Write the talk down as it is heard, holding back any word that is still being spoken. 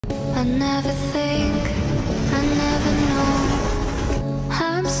I never think, I never know.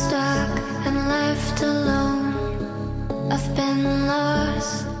 I'm stuck and left alone. I've been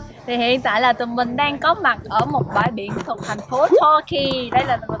lost. Thì hiện tại là tụi mình đang có mặt ở một bãi biển thuộc thành phố Turkey. Đây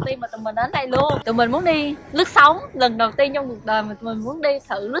là lần đầu tiên mà tụi mình đến đây luôn. Tụi mình muốn đi lướt sóng. Lần đầu tiên trong cuộc đời mà tụi mình muốn đi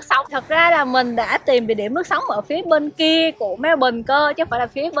thử lướt sóng. Thật ra là mình đã tìm địa điểm lướt sóng ở phía bên kia của Melbourne cơ, chứ không phải là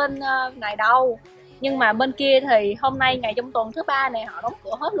phía bên này đâu. Nhưng mà bên kia thì hôm nay ngày trong tuần thứ ba này họ đóng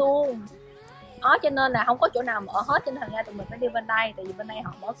cửa hết luôn. Đó, cho nên là không có chỗ nào mở hết, cho nên thành ra tụi mình phải đi bên đây. Tại vì bên đây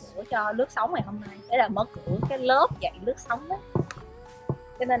họ mở cửa cho lướt sóng ngày hôm nay. Đấy là mở cửa cái lớp dạy lướt sóng đó.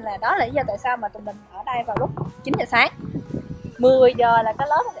 Cho nên là đó là lý do tại sao mà tụi mình ở đây vào lúc 9 giờ sáng. 10 giờ là cái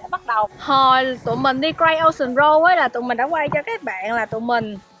lớp sẽ bắt đầu. Hồi tụi mình đi Great Ocean Road ấy là tụi mình đã quay cho các bạn là tụi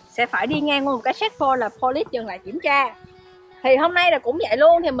mình sẽ phải đi ngang qua một cái checkpoint là police dừng lại kiểm tra. Thì hôm nay là cũng vậy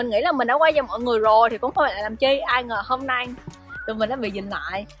luôn. Thì mình nghĩ là mình đã quay cho mọi người rồi thì cũng không phải lại làm chi. Ai ngờ hôm nay tụi mình đã bị dừng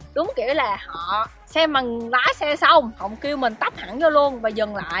lại. Đúng kiểu là họ xem bằng lái xe xong họ kêu mình tấp hẳn vô luôn và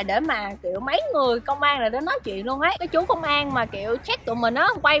dừng lại để mà kiểu mấy người công an là đến nói chuyện luôn ấy. Cái chú công an mà kiểu check tụi mình á,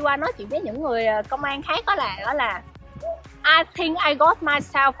 quay qua nói chuyện với những người công an khác đó là I think I got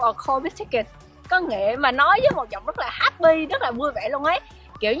myself a COVID ticket. Có nghĩa mà nói với một giọng rất là happy, rất là vui vẻ luôn ấy.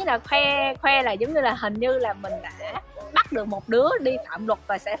 Kiểu như là khoe là giống như là hình như là mình đã bắt được một đứa đi phạm luật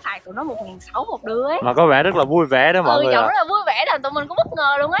và sẽ phạt tụi nó 1.600 một đứa ấy. Mà có vẻ rất là vui vẻ đó mọi người. Giọng rất là vui vẻ là tụi mình cũng bất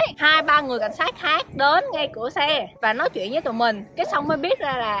ngờ luôn ấy. 2-3 người cảnh sát khác đến ngay cửa xe và nói chuyện với tụi mình. Cái xong mới biết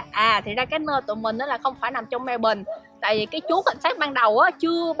ra là thì ra cái nơi tụi mình đó là không phải nằm trong Melbourne. Tại vì cái chú cảnh sát ban đầu á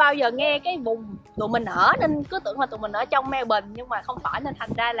chưa bao giờ nghe cái vùng tụi mình ở nên cứ tưởng là tụi mình ở trong Melbourne, nhưng mà không phải nên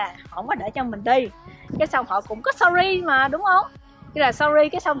thành ra là họ không có để cho mình đi. Cái xong họ cũng có sorry mà đúng không? Cái là sorry,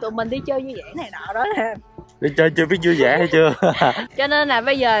 cái xong tụi mình đi chơi vui vẻ này nọ đó là đi chơi chưa biết vui vẻ hay chưa. cho nên là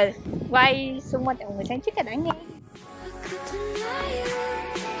bây giờ quay xung quanh mọi người sáng trước cái đã nghe.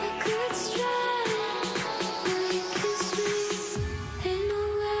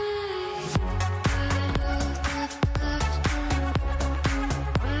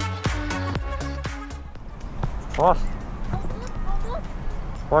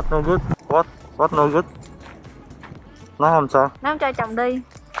 What no good? What no good? Nó không sao? Nó không cho chồng đi.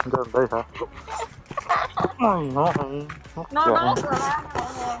 Không cho chồng đi hả? Nó rồi đó.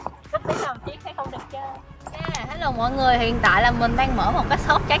 Rất tí nào chiếc hay không được chơi. Hello mọi người, hiện tại là mình đang mở một cái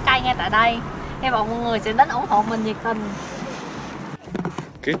shop trái cây ngay tại đây. Hy vọng mọi người sẽ đến ủng hộ mình nhiệt tình.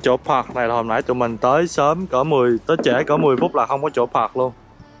 Cái chỗ park này là hồi nãy tụi mình tới sớm tới trễ cỡ 10 phút là không có chỗ park luôn.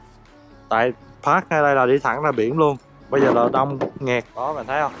 Tại park ngay đây là đi thẳng ra biển luôn. Bây giờ là đông nghẹt đó, bạn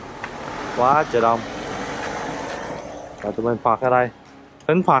thấy không? Quá trời đông. Rồi tụi mình park ở đây.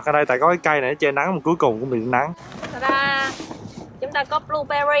 Tính park ở đây tại có cái cây này che nắng mà cuối cùng cũng bị nắng. Ta-da! Chúng ta có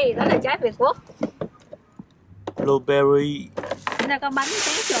blueberry, đó là trái Việt Quốc. Blueberry. Chúng ta có bánh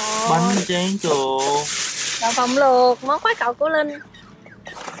tráng trộn. Bánh tráng trộn. Đậu phộng luộc, món khoái khẩu của Linh.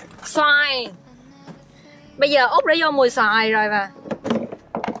 Xoài. Bây giờ Út đã vô mùi xoài rồi mà.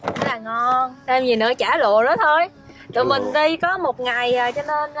 Rất là ngon. Thêm gì nữa chả lụa đó thôi. Tụi mình đi có một ngày cho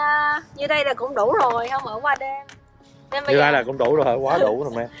nên như đây là cũng đủ rồi, không ở qua đêm. Nên bây như giờ... đây là cũng đủ rồi hả? Quá đủ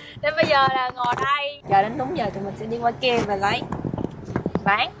rồi mẹ. Nên bây giờ là ngồi đây. Chờ đến đúng giờ tụi mình sẽ đi qua kia và lấy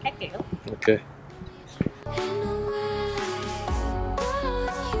bán các kiểu. Ok.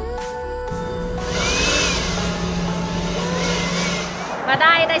 Và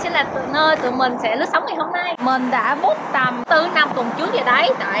đây sẽ là nơi tụi mình sẽ lướt sóng ngày hôm nay. Mình đã book tầm 4 năm tuần trước vậy đấy.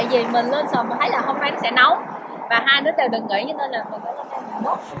 Tại vì mình lên sớm mình thấy là hôm nay nó sẽ nóng và hai đứa đều đừng nghỉ, cho nên là mình đã lên đây mình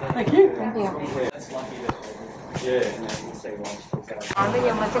book. Thank you. Rồi bây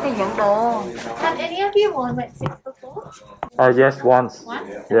giờ mình sẽ đi nhận đồ. Have any of you won wet six before? Yes, once.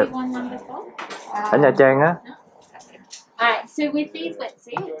 Yes. One before? Ở Nha Trang á. Alright, so with these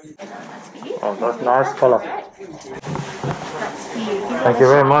wetsuits, that's for you. Oh, that's nice color. Thank you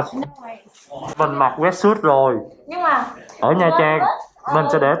very much. Mình mặc wetsuit rồi. Nhưng mà ở Nha Trang mình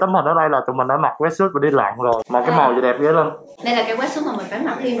sẽ để tấm hình ở đây là tụi mình đã mặc wetsuit và đi lặn rồi. Mà cái màu gì đẹp ghê lên. Đây là cái wetsuit mà mình phải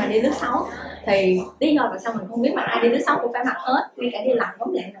mặc khi mà đi lướt sóng. Thì lý do tại sao mình không biết mà ai đi lướt sóng cũng phải mặc hết, ngay cả đi lặn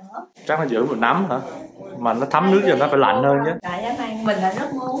cũng vậy nữa. Chắc là giữ một nắm hả? Mà nó thấm nước giờ nó phải lạnh hơn chứ. Tại giá mang mình là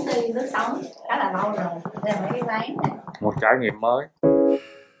rất muốn đi lướt sóng khá là lâu rồi. Đây là mấy cái váy này. Một trải nghiệm mới.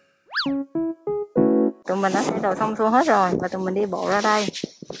 Tụi mình đã thay đồ xong xuôi hết rồi và tụi mình đi bộ ra đây.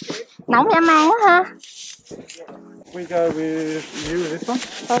 Nóng dã man quá ha. We go with you in this one.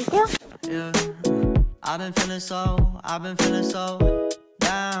 Thôi chứ. Yeah. I've been feeling so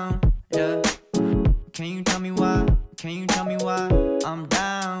down. Yeah. Can you tell me why? Can you tell me why I'm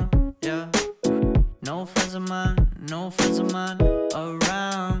down? Yeah. No friends of mine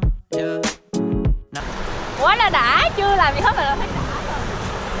around. Yeah. Quá là đã, chưa làm gì hết mà đã thấy đã rồi.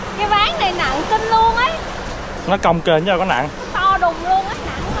 Cái này nặng kinh luôn ấy. Nó cong kềnh chứ có nặng. To đùng luôn ấy,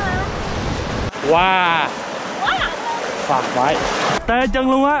 nặng mà. Wow. Quá nặng luôn. Phạt vậy. Tê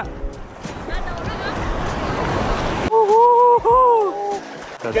chân luôn á.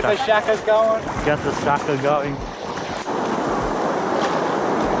 Get the shaka going. Get the shaka going.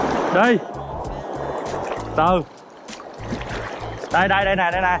 Đi. Từ. Đây nè,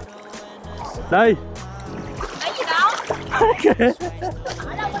 đây nè. Đi. Lấy gì đâu?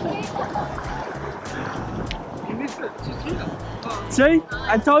 Ở đâu bên kia? See?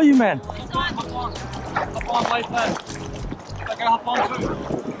 I told you, man. Hop on, lay flat. I gotta hop on too.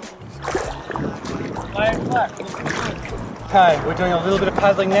 Lay flat. Okay, we're doing a little bit of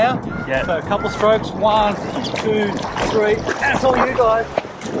paddling now. Yeah. So a couple strokes, 1, 2, 3. That's all you guys.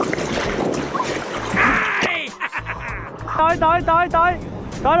 Tới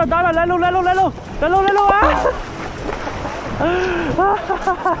rồi, lên luôn á.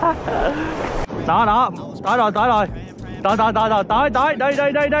 Đó, tới rồi.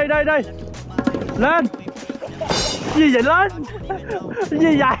 Đây. Lên. Gì vậy lên?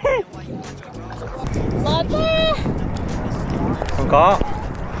 Gì vậy? Mệt quá. Không có.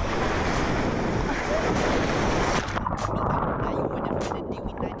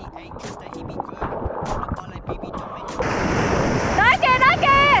 Đó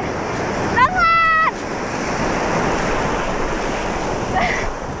kìa. Đứng lên.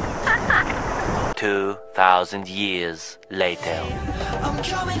 2,000 years later. I'm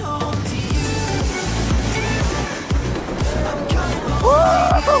coming home to you.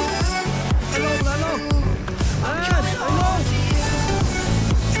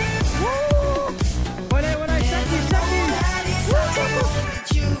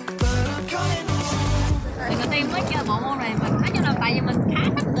 Lần đầu tiên mới chơi bộ môn này mình nói chung là tại vì mình khá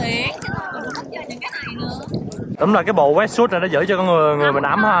thích biển cho nên mình thích chơi những cái này nữa. Đúng là cái bộ wetsuit này nó giữ cho con người mình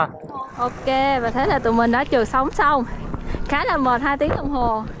ấm ha. Ok, và thế là tụi mình đã trượt sóng xong. Khá là mệt 2 tiếng đồng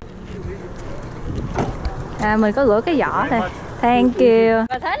hồ. Mình có rửa cái vỏ này. Thank you.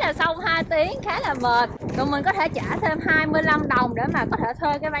 Và thế là xong 2 tiếng khá là mệt. Tụi mình có thể trả thêm 25 đồng để mà có thể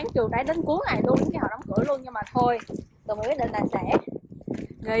thuê cái ván trượt đấy đến cuối ngày luôn, đến khi họ đóng cửa luôn. Nhưng mà thôi, tụi mình quyết định là sẽ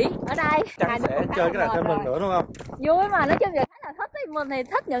nghỉ ở đây. Chắc sẽ chơi cái này thêm lần nữa đúng không? Vui mà, nói chung là khá là thích. Mình thì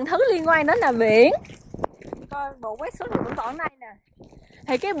thích những thứ liên quan đến là biển. Coi bộ wetsuit thì cũng còn đây nè.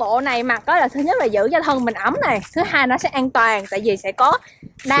 Thì cái bộ này mặc đó là thứ nhất là giữ cho thân mình ấm này, thứ hai nó sẽ an toàn tại vì sẽ có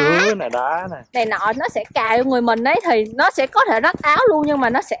đá này nọ, nó sẽ cài người mình đấy, thì nó sẽ có thể rách áo luôn nhưng mà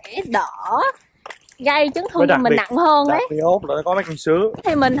nó sẽ đỡ gây chấn thương cho mình nặng hơn đấy. Hốt là có mấy con sứa.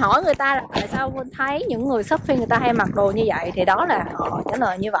 Thì mình hỏi người ta là tại sao mình thấy những người surfing người ta hay mặc đồ như vậy, thì đó là họ trả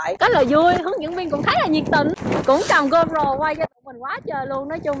lời như vậy. Rất là vui, hướng dẫn viên cũng khá là nhiệt tình, cũng cầm GoPro quay cho tụi mình quá trời luôn.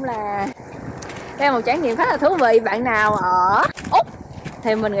 Nói chung là đây là một trải nghiệm khá là thú vị. Bạn nào ở Úc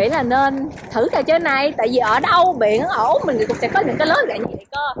thì mình nghĩ là nên thử trò chơi này, tại vì ở đâu biển ở Úc mình cũng sẽ có những cái lớp dạng như vậy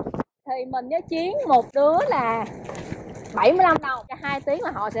cơ. Thì mình với Chiến một đứa là 75 đồng cho 2 tiếng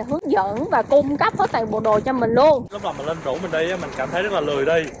là họ sẽ hướng dẫn và cung cấp hết toàn bộ đồ cho mình luôn. Lúc mà mình lên rủ mình đi mình cảm thấy rất là lười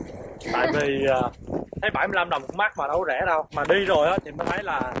đi, tại vì thấy 75 đồng cũng mắc mà đâu có rẻ đâu. Mà đi rồi á thì mình thấy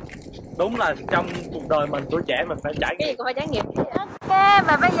là đúng là trong cuộc đời mình, tuổi trẻ mình phải trải nghiệm. Cái gì cũng phải trải nghiệm. Ok,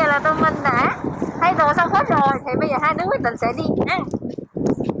 và bây giờ là tụi mình đã thay đồ xong hết rồi, thì bây giờ hai đứa quyết định sẽ đi ăn.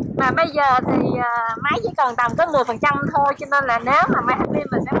 Mà bây giờ thì máy chỉ còn tầm có 10% thôi, cho nên là nếu mà máy pin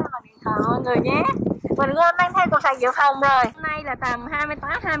mình sẽ mang điện thoại mọi người nhé. Mình quên mang theo cục sạc dự phòng rồi. Hôm nay là tầm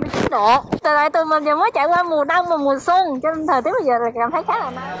 28-29 độ. Từ lại tụi mình vừa mới trải qua mùa đông và mùa xuân, cho nên thời tiết bây giờ là cảm thấy khá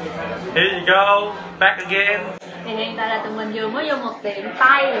là nóng. Here you go, back again. Thì hiện tại là tụi mình vừa mới vô một tiệm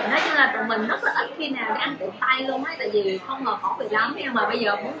Tây. Nói chung là tụi mình rất là ít khi nào để ăn tiệm Tây luôn á, tại vì không hợp khẩu vị lắm. Nhưng mà bây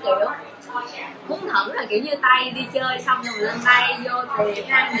giờ muốn muốn thử là kiểu như Tây, đi chơi xong rồi lên Tây vô tiệm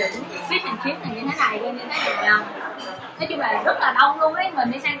ăn những fish and chips này như thế này coi như thế nào. Nói chung là rất là đông luôn ấy.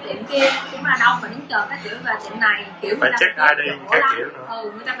 Mình đi sang tiệm kia cũng là đông, mà đứng chờ các kiểu, và tiệm này kiểu phải check ID các kiểu nữa.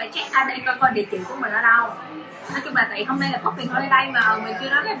 Người ta phải check ID coi địa chỉ của mình ở đâu. Nói chung là tại hôm nay là public holiday mà mình chưa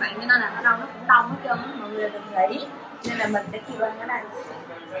nói các bạn, cho nên là ở đâu nó cũng đông hết trơn á, mọi người đừng nghĩ, nên là mình sẽ kêu ăn ở đây.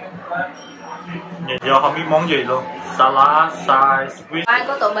 Nhìn vô không biết món gì luôn. Salad, size, squid. Ăn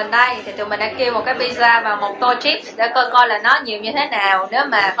của tụi mình đây thì tụi mình đã kêu một cái pizza và một tô chips để coi là nó nhiều như thế nào. Nếu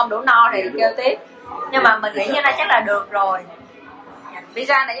mà không đủ no thì kêu tiếp, nhưng mà mình nghĩ như này chắc là được rồi.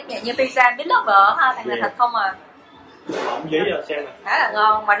 Pizza này giống như pizza Big Lover ha, thành là thịt không à. Không dí rồi xem này. Khá là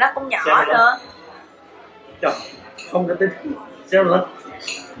ngon mà nó cũng nhỏ nữa. Trời, không có tin. Xem lên.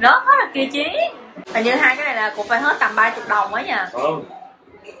 Rớt hết là kia Chí. Hình như hai cái này là cũng phải hết tầm 30 đồng ấy nha.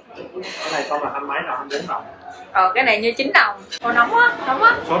 Cái này không là 20 mấy đồng, 24 đồng. Cái này như 9 đồng. Ồ, nóng quá, nóng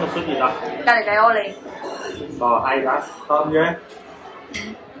quá. Số được số gì đâu? Đây là cà ô liền. Bò hay đó, thơm ghê.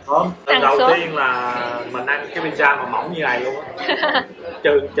 Không, lần Ăn đầu sốt. tiên là mình ăn cái pizza mà mỏng như này luôn á.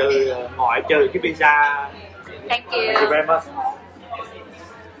 Ngoại trừ cái pizza Thank Thank you very much.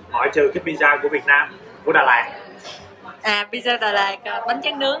 Ngoại trừ cái pizza của Việt Nam, của Đà Lạt. À, pizza Đà Lạt, bánh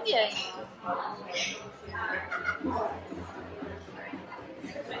tráng nướng vậy.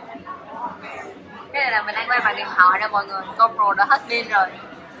 Cái này là mình đang quay bằng điện thoại nè mọi người, GoPro đã hết pin rồi.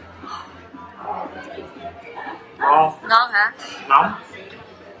 Ngon. Ngon hả? Nóng.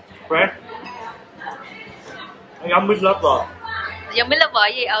 Fresh. Nó giống mít lớp rồi. Giống biết lớp vợ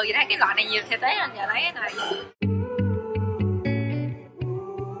gì? Vậy thấy cái loại này nhiều thì tới anh giờ lấy cái này.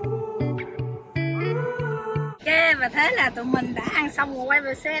 Ok, và thế là tụi mình đã ăn xong rồi quay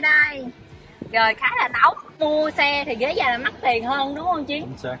về xe đây. Trời khá là nóng. Mua xe thì ghế dài là mắc tiền hơn đúng không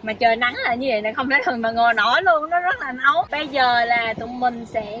Chiến? Mà trời nắng là như vậy này không thể nào mà ngồi nổi luôn, nó rất là nóng. Bây giờ là tụi mình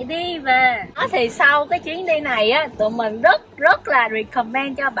sẽ đi về. Đó thì sau cái chuyến đi này á, tụi mình rất là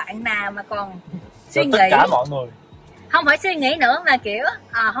recommend cho bạn nào mà còn suy nghĩ. Tất cả mọi người. Không phải suy nghĩ nữa mà kiểu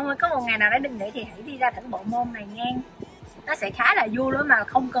không có một ngày nào đó đừng nghĩ thì hãy đi ra thử bộ môn này nha. Nó sẽ khá là vui lắm mà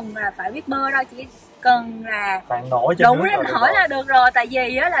không cần là phải biết bơi đâu, chỉ cần là bạn nổi trên đủ nước lên hỏi là được rồi. Tại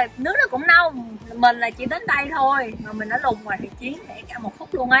vì á là nước nó cũng nông, mình là chỉ đến đây thôi mà mình đã lùng rồi thì Chiến để cả 1 phút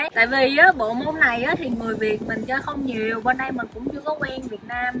luôn ấy. Tại vì á bộ môn này á thì người Việt mình chơi không nhiều, bên đây mình cũng chưa có quen Việt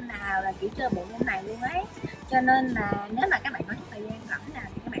Nam nào là kiểu chơi bộ môn này luôn ấy. Cho nên là nếu mà các bạn có thời gian rảnh nào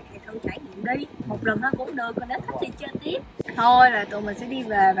thì các bạn hãy thử trải nghiệm đi, một lần nó cũng được, còn nếu thích thì chơi tiếp. Thôi là tụi mình sẽ đi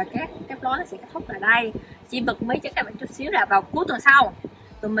về và cái vlog nó sẽ kết thúc tại đây. Chỉ bật mí cho các bạn chút xíu là vào cuối tuần sau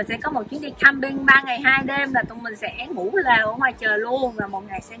tụi mình sẽ có một chuyến đi camping 3 ngày 2 đêm, là tụi mình sẽ ngủ lều ở ngoài trời luôn và 1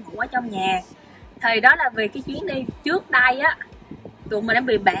 ngày sẽ ngủ ở trong nhà. Thì đó là vì cái chuyến đi trước đây á tụi mình đã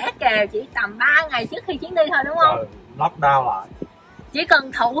bị bể kèo chỉ tầm 3 ngày trước khi chuyến đi thôi đúng không? Lockdown lại. Chỉ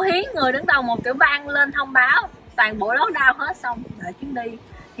cần thủ hiến người đứng đầu một tiểu bang lên thông báo toàn bộ lockdown hết xong đợi chuyến đi.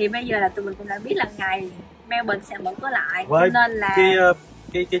 Thì bây giờ là tụi mình cũng đã biết là ngày Melbourne sẽ mở cửa lại. Với cho nên là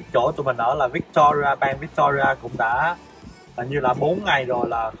cái chỗ tụi mình ở là Victoria, bang Victoria cũng đã hình như là 4 ngày rồi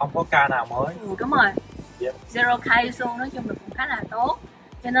là không có ca nào mới. Đúng rồi. Yep. Zero case luôn, nói chung là cũng khá là tốt.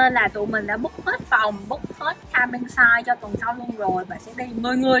 Cho nên là tụi mình đã book hết phòng, book hết camping site cho tuần sau luôn rồi và sẽ đi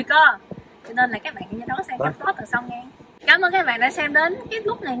 10 người cơ. Cho nên là các bạn hãy nhớ đón xem các vlog tuần sau nha. Cảm ơn các bạn đã xem đến cái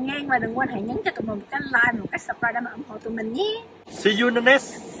lúc này nha, và đừng quên hãy nhấn cho tụi mình một cái like, một cái subscribe để mà ủng hộ tụi mình nhé. See you in the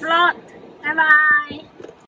next Vlog. Bye bye.